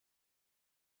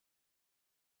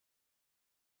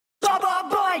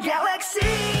BoBoiBoy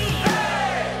Galaxy.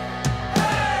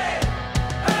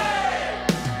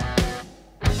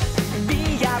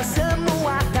 Biar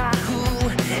semua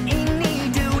tahu ini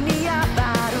dunia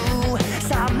baru.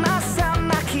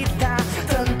 Sama-sama kita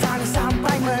tentang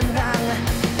sampai menang.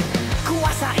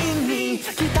 Kuasa ini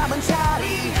kita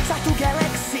mencari satu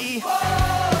galaksi.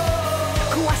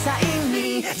 Kuasa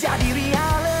ini jadi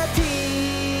reality.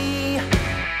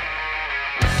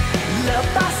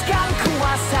 Lepaskan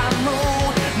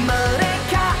kuasamu,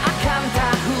 mereka akan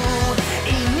tahu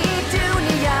ini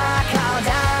dunia kau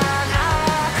dan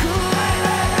aku.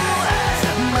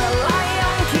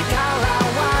 Melayang kita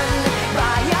lawan,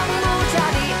 bayangmu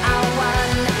jadi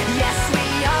awan. Yes, we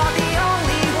are the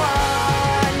only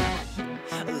one.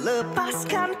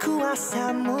 Lepaskan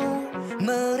kuasamu,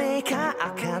 mereka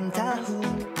akan tahu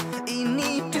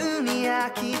ini dunia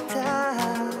kita.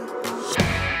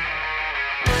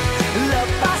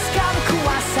 Lepaskan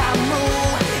kuasamu,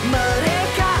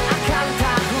 mereka akan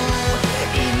tahu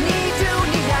ini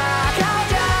dunia kau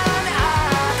dan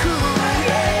aku.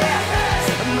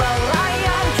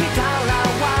 Melayang kita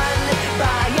lawan,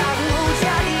 bayangmu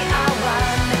jadi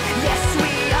awan. Yes,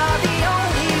 we are the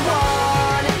only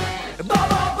one.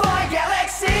 BoBoiBoy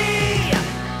Galaxy.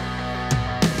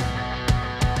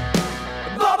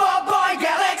 BoBoiBoy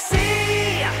Galaxy.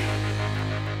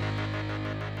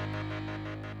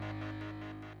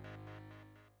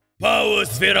 Power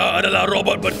Sphera adalah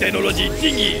robot berteknologi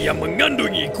tinggi yang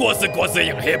mengandungi kuasa-kuasa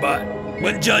yang hebat.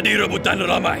 Menjadi rebutan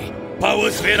ramai,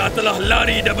 Power Sphera telah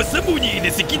lari dan bersembunyi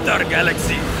di sekitar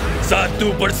galaksi.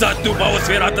 Satu persatu Power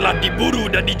Sphera telah diburu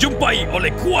dan dijumpai oleh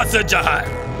kuasa jahat.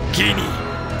 Kini,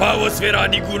 Power Sphera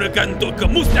digunakan untuk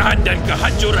kemusnahan dan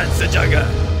kehancuran sejagat.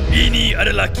 Ini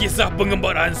adalah kisah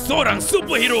pengembaraan seorang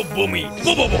superhero bumi,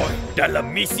 BoBoiBoy,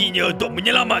 dalam misinya untuk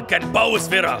menyelamatkan Power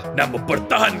Sphera dan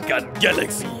mempertahankan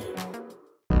galaksi.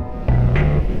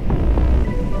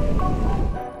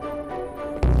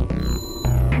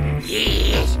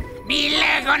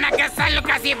 Bila kau nak kesal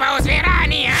lokasi Power Sphera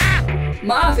ni, ha?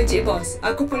 Maaf, Encik Bos.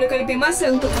 Aku perlukan lebih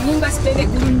masa untuk mengimbas planet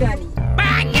Gurunda ni.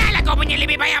 Banyaklah kau punya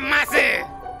lebih banyak masa.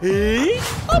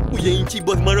 Apa yang Encik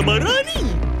Bos marah-marah ni?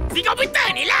 Si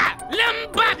komputer ni lah.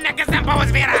 Lembab nak kesan Power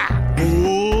Sphera.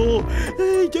 Oh,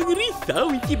 jangan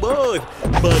risau Encik Bos.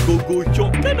 Bago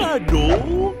gocok kan ada.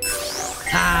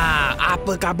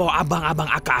 Apa khabar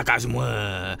abang-abang akak-akak semua?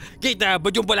 Kita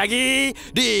berjumpa lagi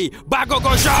di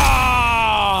BoBoiBoy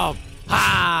Shop.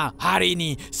 Hari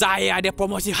ini saya ada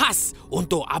promosi khas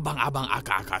untuk abang-abang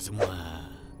akak-akak semua.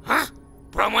 Hah?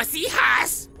 Promosi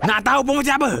khas? Nak tahu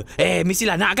promosi apa?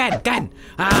 Mestilah nak kan?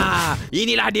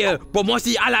 Inilah dia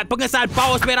promosi alat pengesan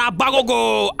Power Sphera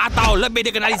BoBoiBoy atau lebih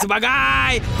dikenali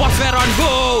sebagai Power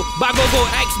Go BoBoiBoy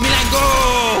X9 Go.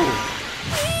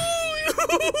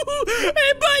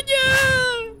 Hebatnya.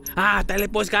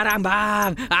 Telefon sekarang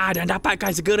bang. Dan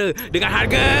dapatkan segera dengan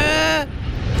harga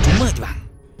cuma je bang.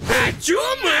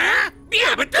 Cuma?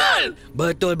 Biar betul.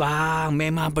 Betul bang,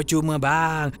 memang percuma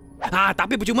bang.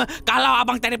 Tapi percuma kalau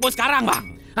abang telefon sekarang bang.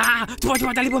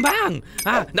 Cepat-cepat telefon bang.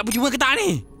 Nak percuma ke tak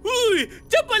ni?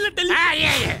 Cepatlah telefon.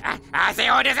 Ya. Saya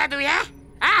order satu ya.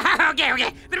 Okey.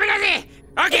 Terima kasih.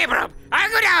 Okey bro,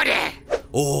 aku dah order.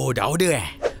 Oh, dah order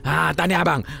tahniah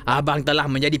abang. Abang telah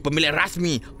menjadi pemilik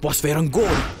rasmi Power Spheras Go.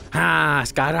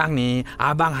 Sekarang ni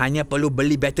abang hanya perlu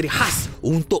beli bateri khas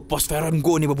untuk Power Spheras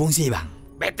Go ni berfungsi bang.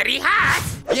 Bateri khas?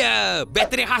 Ya,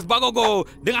 bateri khas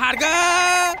BoBoiBoy dengan harga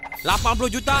 80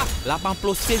 juta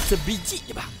 80 sen sebiji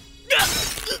je bang.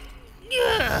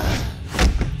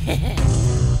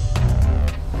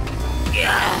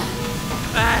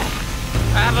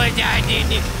 Apa jadi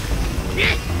ni?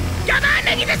 Kat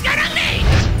mana kita sekarang ni?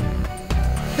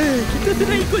 Kita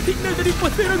kena ikut signal dari Power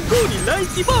Spheras Go ni lah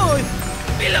Encik Bos.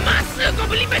 Bila masa kau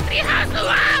beli bateri khas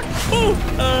tu,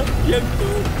 yang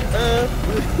tu.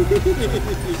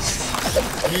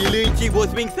 Bila Encik Bos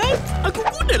pengsan, aku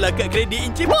gunalah kad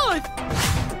kredit Encik Bos.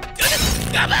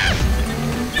 Apa?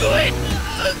 Duit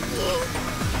aku.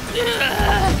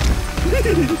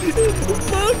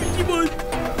 Maaf Encik Bos.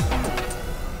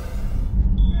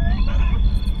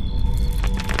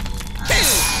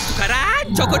 Tukaran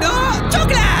cokodok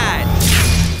coklat.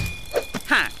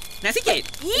 Nak sikit?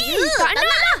 Tak nak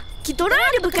lah. Kita orang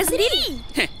ada bekal sendiri.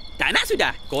 Tak nak sudah.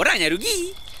 Korang yang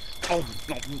rugi.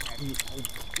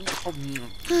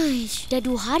 Dah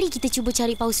 2 hari kita cuba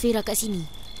cari Power Sphera kat sini.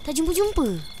 Tak jumpa-jumpa.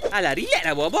 Alah, relax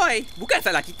lah boy. Bukan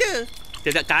salah kita.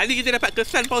 Setiap kali kita dapat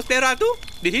kesan Power Spheras tu,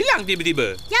 dia hilang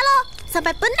tiba-tiba. Ya loh.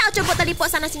 Sampai penat copot teleport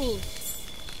sana sini.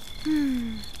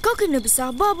 Kau kena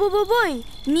bersabar, BoBoiBoy.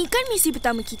 Ni kan misi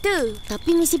pertama kita.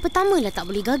 Tapi misi pertama lah tak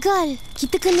boleh gagal.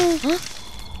 Kita kena...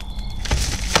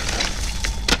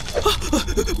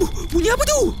 Bunyi apa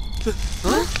tu?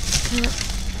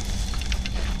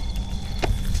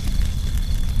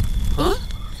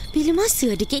 Bila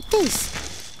masa ada kaktus?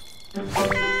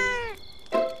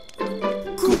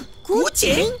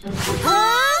 Kucing?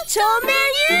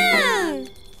 Comelnya!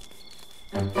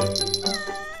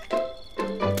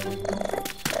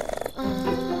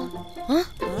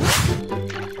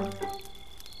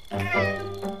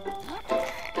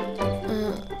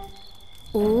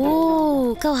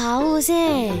 Oh, kau haus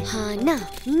nah,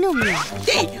 minum ni.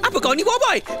 Hey, apa kau ni,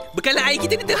 BoBoiBoy? Bekalan air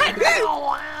kita ni terhad.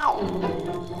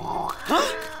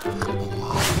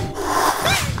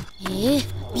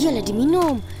 Biarlah dia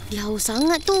minum. Dia haus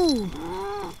sangat tu.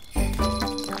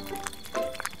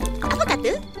 Apa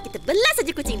kata? Kita belah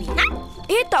saja kucing ni, ha?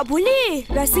 Tak boleh.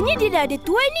 Rasanya dia dah ada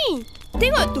tuan ni.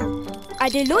 Tengok tu.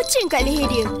 Ada loceng kat leher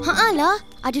dia. Lah,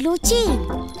 ada loceng.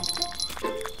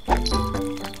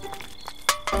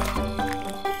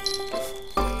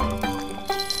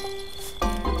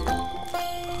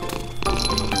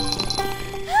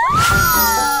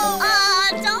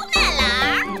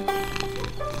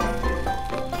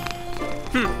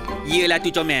 Yelah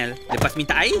tu Comel. Lepas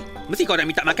minta air, mesti kau nak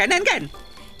minta makanan kan?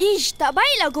 Ish, tak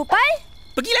baiklah Gopal.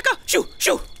 Pergilah kau. Shoo,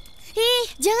 shoo.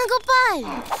 Jangan Gopal.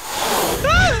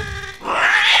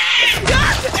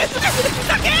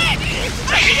 Sakit!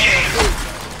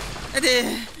 Aduh,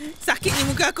 sakitnya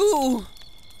muka aku.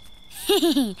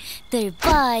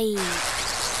 Terbaik.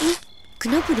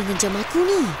 Kenapa dengan jam aku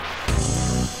ni?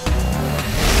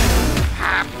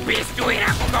 Habis duit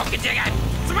aku kau kerja kan?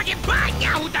 Semakin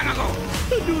banyak hutang aku.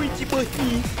 Aduh, Encik Bos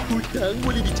ni. Hutang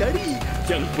boleh dicari.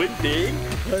 Yang penting,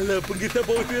 alam penggesah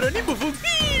Power Spheras ni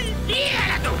berfungsi.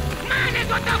 Iyalah tu. Mana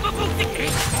kau tahu berfungsi?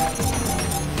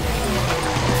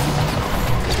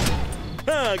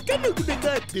 Kan aku dah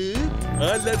kata,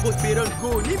 alam Power Spheras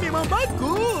Go ni memang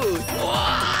bagus.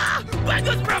 Wah,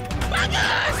 bagus bro.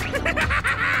 Bagus.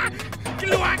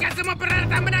 Keluarkan semua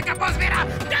peralatan menangkap Power Spheras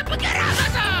dan bergerak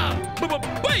masuk.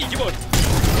 Baik je, bos.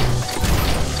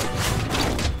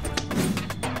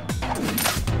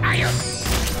 Ayo.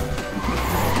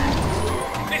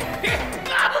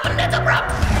 Apa benda tu, bro?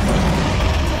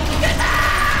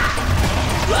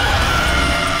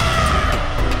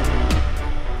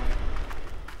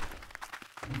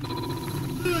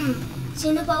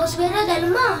 Sina Power Spheras dah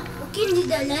lemah. Mungkin dia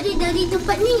dah lari dari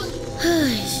tempat ni.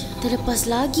 Terlepas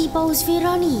lagi Power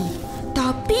Spheras ni.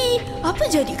 Tapi, apa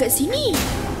jadi kat sini?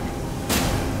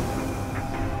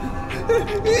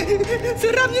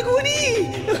 Seramnya gua ni.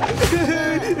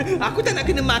 Aku tak nak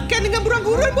kena makan dengan burung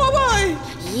gurun, BoBoiBoy.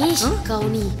 Kau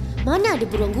ni. Mana ada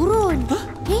burung gurun?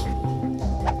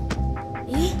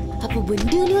 Apa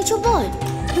benda ni macam bot?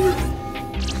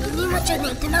 Ini macam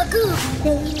naik tenaga.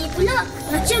 Dan ini pula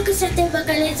macam kesan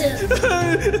tembakan laser.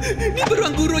 Ni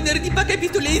beruang gurun yang reti pakai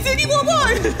pistol laser ni,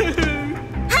 BoBoiBoy.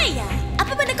 Haiya,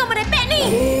 apa benda kau merepek ni?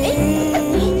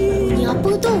 Ni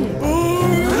apa tu?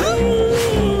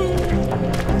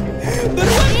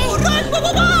 Beruang gurun,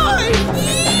 BoBoiBoy.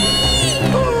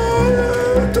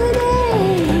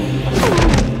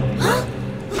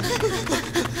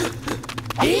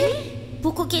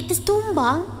 Pokok kaktus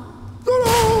tumbang?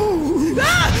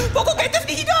 Pokok kaktus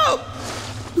ni hidup.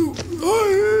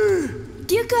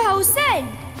 Dia kehausan.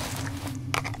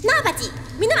 Nah, pakcik.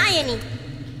 Minum air ni.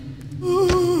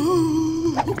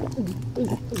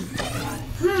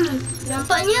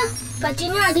 Nampaknya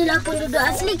pakciknya adalah penduduk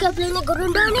asli ke planet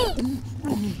Gerunda ni.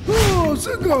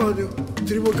 Segarnya.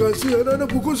 Terima kasih anak-anak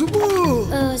pokok semua.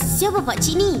 Siapa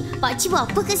pakcik ni? Pakcik buat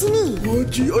apa kat sini?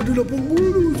 Pakcik adalah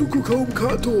penghulu suku kaum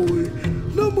Cattus.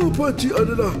 Nama pakcik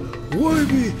adalah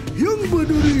YB yang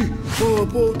berdiri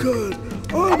Papakan.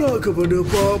 Anak kepada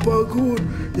Papakun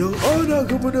yang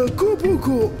anak kepada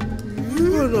Kopokok.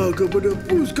 Anak kepada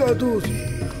Puskatus.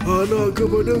 Anak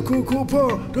kepada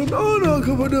Kokopa dan anak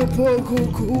kepada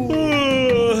Pakoko.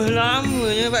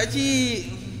 Lamanya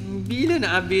pakcik. Bila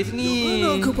nak habis ni?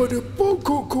 Anak kepada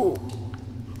Pakoko.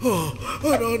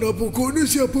 Anak-anak pokok ni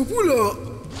siapa pula?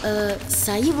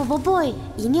 Saya BoBoiBoy.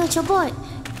 Ini Ocobot,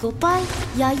 Gopal,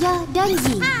 Yaya dan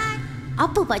Zin.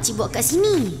 Apa pakcik buat kat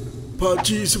sini?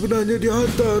 Pakcik sebenarnya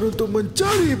dihantar untuk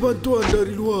mencari bantuan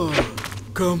dari luar.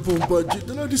 Kampung pakcik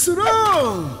telah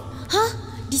diserang.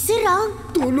 Diserang?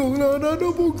 Tolonglah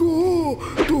anak-anak pokok.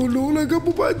 Tolonglah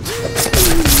kampung pakcik.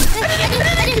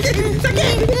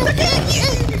 Sakit.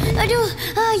 Aduh,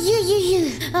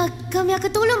 ya. Kami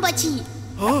akan tolong pakcik.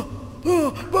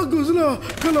 Baguslah.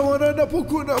 Kalau anak-anak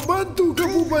pokok nak bantu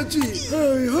kampung pakcik.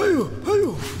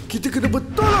 Hayo. Kita kena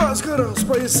bertolak sekarang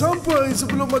supaya sampai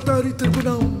sebelum matahari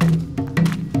terbenam.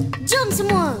 Jom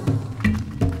semua.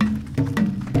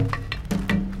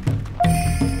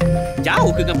 Jauh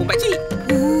jauh ke kampung pakcik?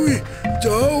 Ui,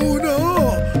 jauh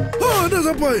nak. Dah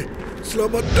sampai.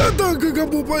 Selamat datang ke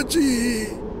kampung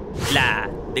pakcik.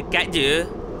 Lah, dekat je.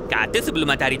 Kata sebelum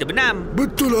matahari terbenam.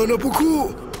 Betul lah anak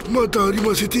pokok. Matahari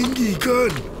masih tinggi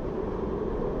kan?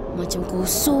 Macam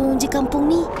kosong je kampung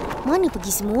ni. Mana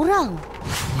pergi semua orang?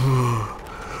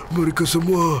 Mereka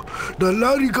semua dah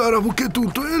lari ke arah bukit tu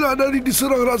untuk elak dari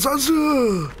diserang raksasa.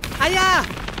 Ayah,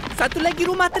 satu lagi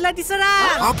rumah telah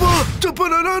diserang. Apa?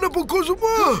 Cepat anak-anak pokok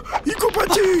semua. Ikut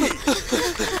pakcik.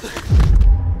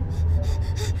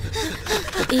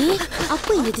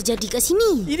 Apa yang terjadi kat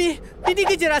sini? Ini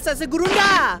kerja raksasa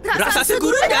gurunda. Raksasa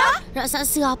gurunda?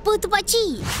 Raksasa apa tu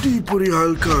pakcik?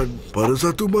 Diperihalkan pada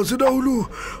satu masa dahulu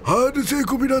ada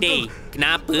seekor binatang.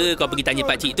 Kenapa kau pergi tanya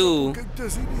pakcik tu?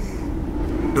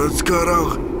 Dan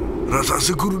sekarang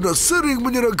raksasa gurunda sering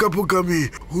menyerang kampung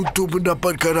kami untuk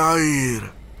mendapatkan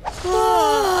air.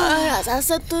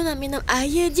 Raksasa tu nak minum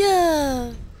air je.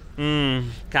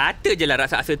 Kata je lah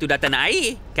raksasa tu datang nak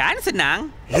air. Kan senang?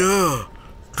 Ya,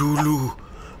 dulu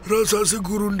raksasa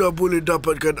gurunda boleh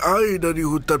dapatkan air dari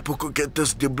hutan pokok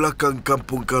kaktus di belakang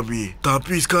kampung kami.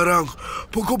 Tapi sekarang,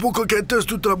 pokok-pokok kaktus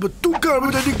tu telah bertukar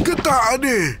menjadi getah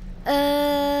aneh.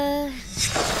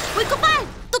 Woi, Kopal!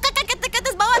 Tukarkan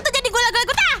kaktus bawah tu jadi gula-gula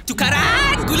getah!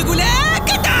 Tukaran gula-gula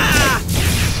getah!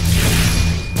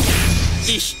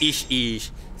 Ish.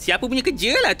 Siapa punya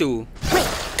kerja lah tu? Wei,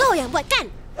 kau yang buat kan?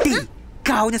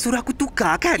 Kau yang suruh aku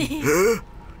tukar kan?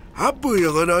 Apa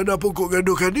yang anak-anak pokok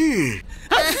gaduhkan ni?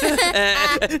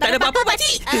 Tak ada apa-apa,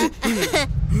 pakcik.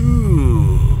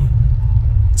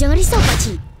 Jangan risau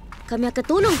pakcik. Kami akan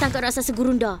tolong tangkap raksasa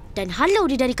gurunda dan halau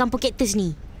dia dari kampung kaktus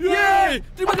ni. Yeay!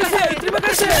 Terima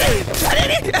kasih!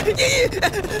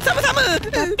 Sama-sama!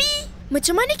 Tapi,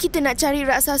 macam mana kita nak cari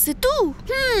raksasa tu?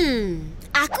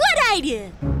 Aku ada idea.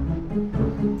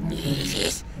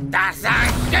 Tak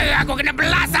sangka aku kena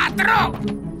belasah teruk.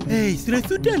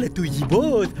 Sudahlah tu,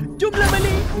 bos. Jomlah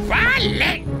balik.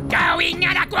 Balik? Kau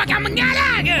ingat aku akan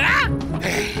mengalah ke? Ha?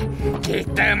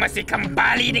 Kita mesti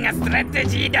kembali dengan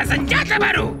strategi dan senjata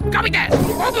baru. Komputer,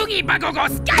 hubungi Bagogo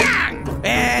sekarang.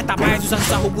 Tak payah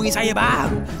susah-susah hubungi saya, bang.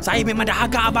 Saya memang dah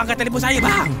agak abang angkat telefon saya,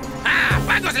 bang.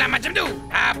 Baguslah macam tu.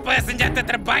 Apa senjata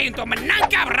terbaik untuk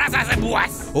menangkap raksasa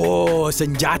buas?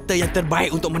 Senjata yang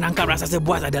terbaik untuk menangkap raksasa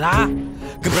buas adalah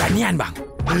keberanian, bang.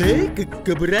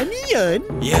 Keberanian?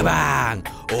 Ya, bang.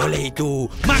 Oleh itu,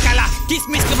 makanlah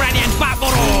kismis keberanian Pak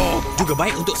Koro. Juga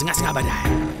baik untuk sengat-sengat badan.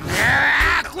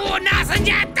 Aku nak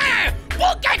senjata,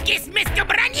 bukan kismis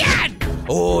keberanian.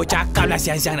 Cakaplah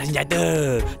siang-siang nak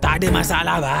senjata. Tak ada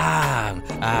masalah, bang.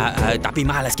 Tapi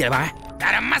mahal lah sikit, bang.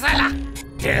 Tak ada masalah.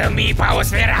 Demi Power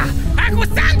Spheras, aku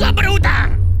sanggup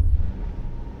berhutang.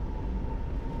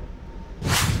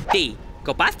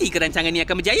 Kau pasti kerancangan ni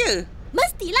akan berjaya?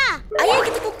 Mestilah. Air yang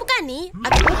kita kumpulkan ni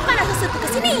akan umpan raksasa tu ke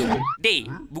sini.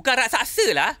 Bukan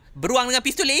raksasa lah. Beruang dengan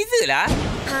pistol laser lah.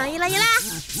 Yelah.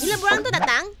 Bila beruang tu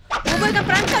datang, BoBoiBoy akan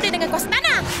perangkap dia dengan kuasa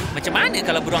tanah. Macam mana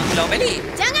kalau beruang tu lawan balik?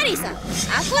 Jangan risau.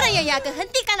 Aku Raya yang akan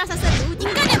hentikan raksasa tu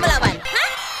jika dia melawan.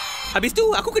 Habis tu,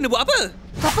 aku kena buat apa?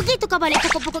 Kau pergi tukar balik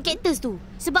pokok-pokok kaktus tu.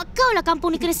 Sebab kau lah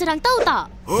kampung ni kena serang, tahu tak?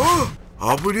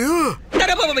 Apa dia? Tak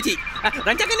ada apa-apa, pakcik.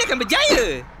 Rancangan ni akan berjaya.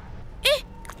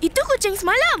 Itu kucing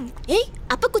semalam.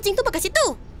 Apa kucing tu pakai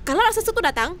situ? Kalau raksasa tu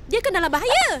datang, dia akan dalam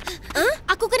bahaya.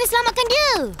 Aku kena selamatkan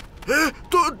dia.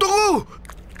 Tunggu!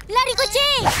 Lari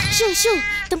kucing! Shoo,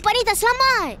 tempat ni tak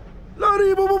selamat.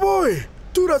 Lari, BoBoiBoy.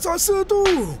 Tu raksasa tu.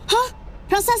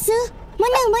 Raksasa?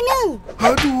 Mana?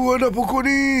 Aduh, anak pokok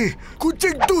ni.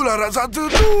 Kucing tu lah raksasa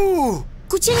tu.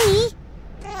 Kucing ni?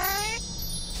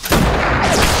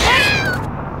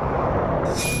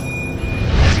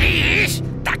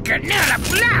 Tak kenalah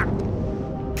pula.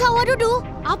 Kau Wadudu,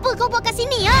 apa kau buat kat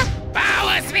sini, ha?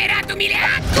 Power Spheras tu milik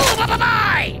aku,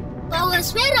 BoBoiBoy. Power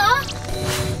Spheras?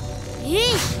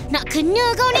 Nak kena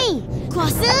kau ni.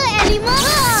 Kuasa E5.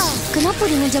 Kenapa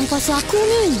dia ngajam kuasa aku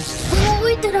ni?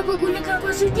 BoBoiBoy tak dapat gunakan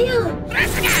kuasa dia.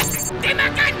 Rasakan,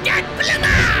 dimakan dan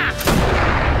pelemah.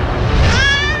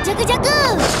 Jaga-jaga.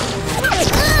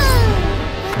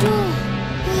 Aduh.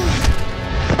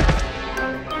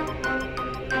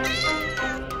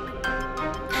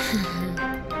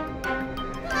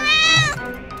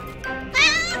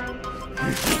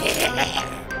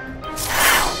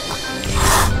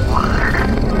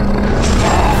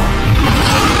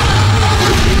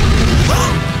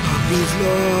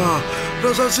 Habislah.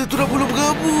 Raksasa tu dah mula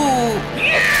bergamuk.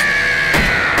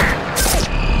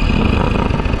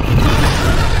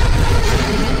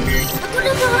 Aku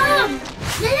dah faham.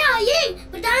 Naya, Ying,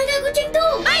 pertahankan kucing tu.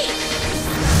 Baik.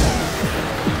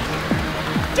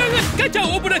 Jangan kacau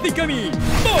operasi kami.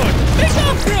 Mode Take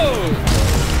Off Pro.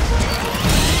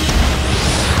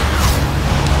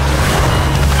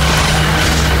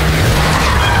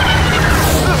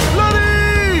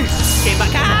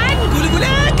 Tembakkan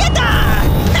gula-gula Cattus.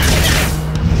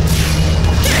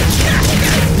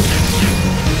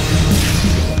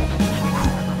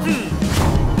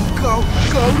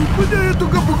 Kau rupanya yang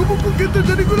tukar buku-buku kita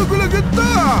jadi gula-gula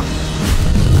getah.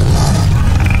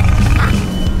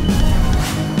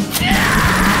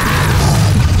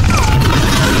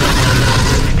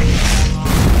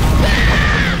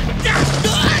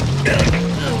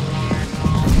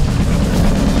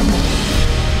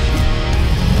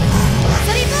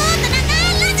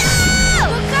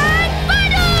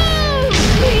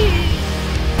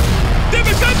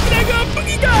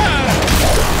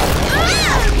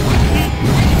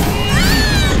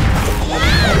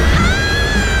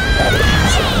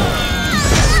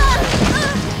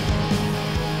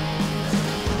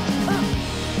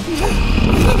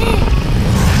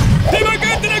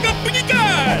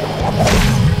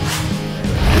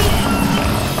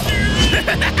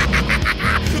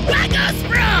 Bagus,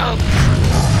 bro!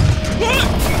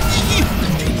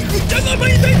 Jangan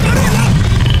main tarik lah!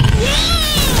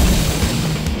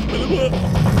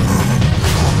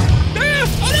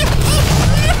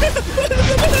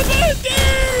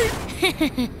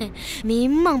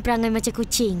 Memang perangai macam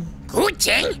kucing.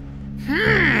 Kucing?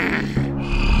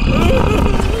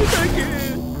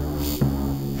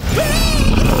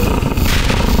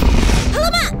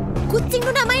 Alamak! Kucing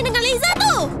tu nak main dengan laser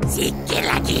tu! Sikit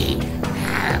lagi.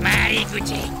 Mari,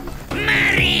 kucing.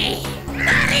 Mari!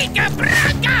 Mari ke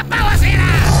perangkap Power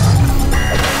Spheras!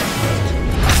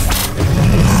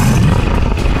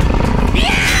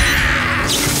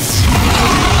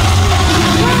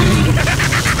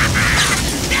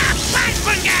 Dapat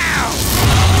pun kau!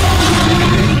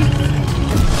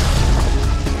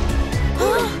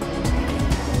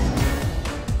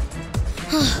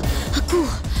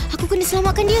 Aku kena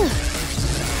selamatkan dia.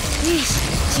 Wish,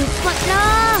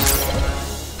 cepatlah.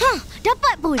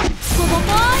 Dapat pun.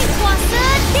 BoBoiBoy kuasa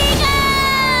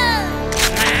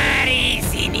 3. Mari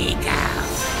sini kau.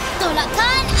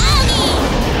 Tolakkan angin.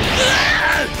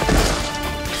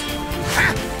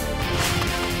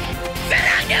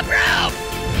 Serang dia, bro!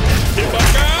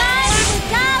 Tembakan!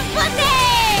 Kau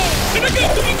putih. Tenaga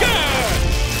tinggal!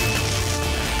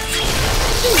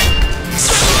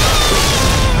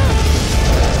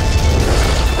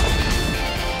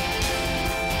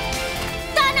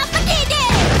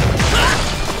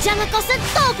 Jangan kau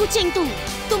sentuh kucing tu.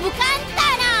 Tumbukan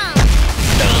tanah.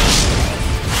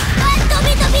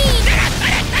 Tobi-tobi.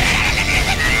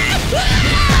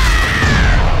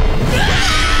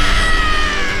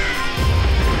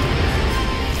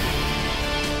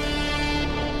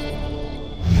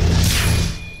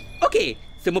 Okey,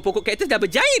 semua pokok kaktus dah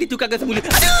berjaya ditukarkan semula.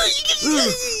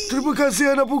 Terima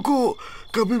kasih anak pokok.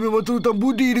 Kami memang terhutang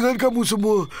budi dengan kamu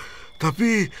semua.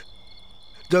 Tapi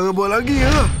jangan buat lagi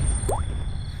ya.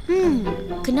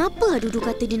 Kenapa Dudu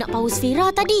kata dia nak Power Sphera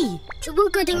tadi? Cuba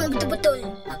kau tengok betul-betul.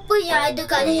 Apa yang ada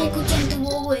kat leher kucing tu,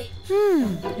 BoBoiBoy?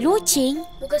 Loceng?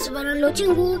 Bukan sebarang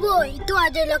loceng, BoBoiBoy. Itu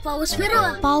adalah Power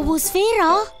Spheras. Power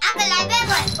Sphera? Aku lebih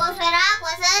buat Power Spheras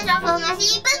kuasa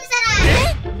transformasi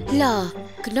pembesaran. Lah,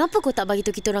 kenapa kau tak bagi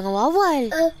tahu kita orang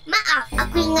awal-awal? Maaf,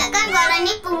 aku ingatkan korang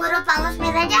ni pemburu Power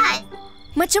Spheras jahat.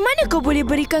 Macam mana kau boleh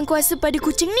berikan kuasa pada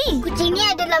kucing ni? Kucing ni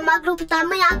adalah makhluk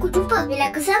pertama yang aku jumpa bila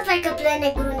aku sampai ke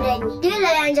planet gurunda ni.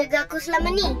 Dialah yang jaga aku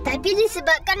selama ni. Tapi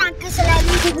disebabkan aku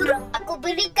selalu diburu, aku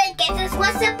berikan Cattus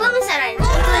kuasa pembesaran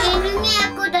untuk lindungi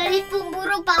aku dari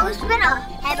pemburu Power Spheras.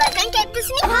 Hebat kan Cattus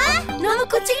ni? Nama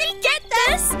kucing ni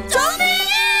Cattus?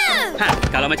 Comelnya!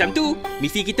 Kalau macam tu,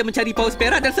 misi kita mencari Power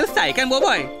Spheras dah selesai kan,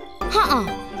 BoBoiBoy?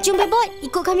 Jom BoBoiBoy,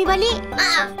 ikut kami balik.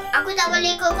 Maaf, aku tak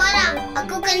boleh ikut korang.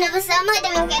 Aku kena bersama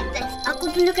dengan Cattus. Aku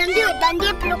perlukan dia dan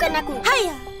dia perlukan aku.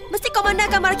 Haiya, mesti komander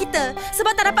akan marah kita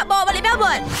sebab tak dapat bawa balik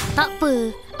Melbourne. Tak apa,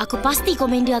 aku pasti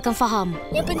komander akan faham.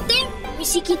 Yang penting,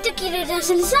 misi kita kira dah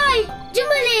selesai. Jom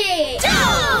balik!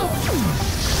 Jom!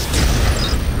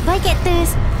 Bye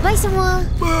Cattus, bye semua.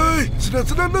 Bye,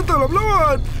 senang-senang datanglah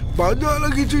melawan. Banyak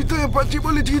lagi cerita yang pakcik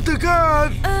boleh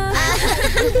ceritakan.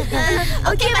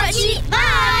 Okey pakcik,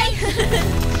 bye!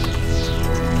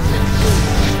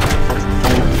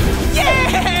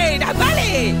 Yeay! Dah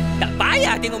balik! Tak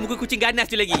payah tengok muka kucing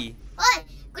ganas tu lagi. Oi,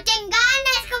 kucing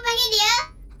ganas kau panggil dia?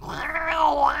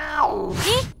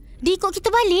 Dia ikut kita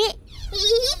balik?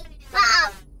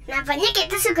 Maaf, nampaknya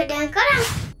Cattus suka dengan korang.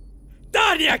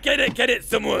 Tahniah kadet-kadet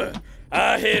semua.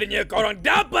 Akhirnya korang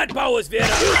dapat Power Spheras.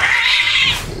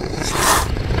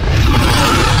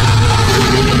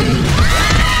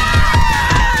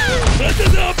 Rasa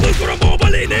apa korang bawa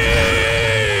balik ni?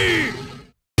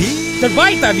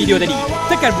 Terbaik tak video tadi?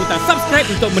 Tekan butang subscribe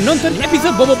untuk menonton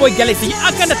episod BoBoiBoy Galaxy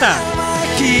akan datang.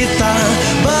 Kita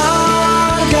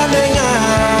bergandeng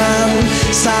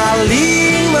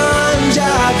saling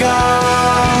menjaga.